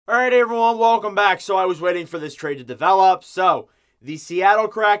Alright everyone, welcome back. So I was waiting for this trade to develop. So the Seattle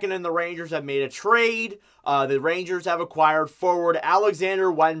Kraken and the Rangers have made a trade. The Rangers have acquired forward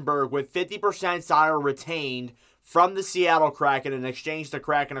Alexander Wennberg with 50% salary retained from the Seattle Kraken. In exchange, the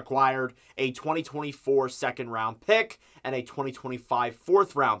Kraken acquired a 2024 second-round pick and a 2025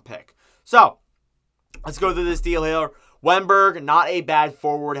 fourth-round pick. So let's go through this deal here. Wennberg, not a bad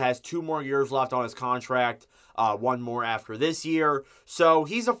forward, has 2 more years left on his contract. 1 more after this year. So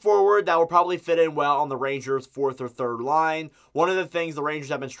he's a forward that will probably fit in well on the Rangers' 4th or 3rd line. One of the things the Rangers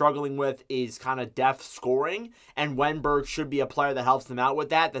have been struggling with is kind of depth scoring, and Wennberg should be a player that helps them out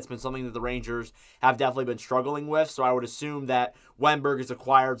with that. That's been something that the Rangers have definitely been struggling with, so I would assume that Wennberg is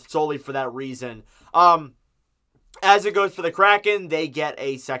acquired solely for that reason. As it goes for the Kraken, they get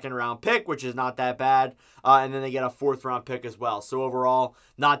a second-round pick, which is not that bad, and then they get a 4th-round pick as well. So overall,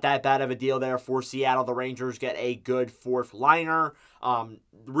 not that bad of a deal there for Seattle. The Rangers get a good 4th liner.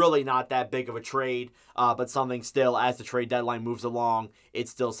 Really not that big of a trade, but something still, as the trade deadline moves along, it's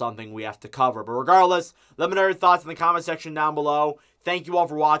still something we have to cover. But regardless, let me know your thoughts in the comment section down below. Thank you all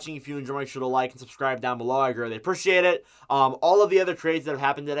for watching. If you enjoyed, make sure to like and subscribe down below. I greatly appreciate it. All of the other trades that have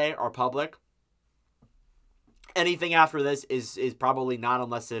happened today are public. Anything after this is probably not,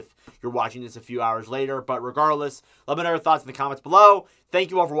 unless if you're watching this a few hours later. But regardless, let me know your thoughts in the comments below.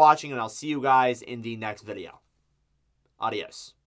 Thank you all for watching, and I'll see you guys in the next video. Adios.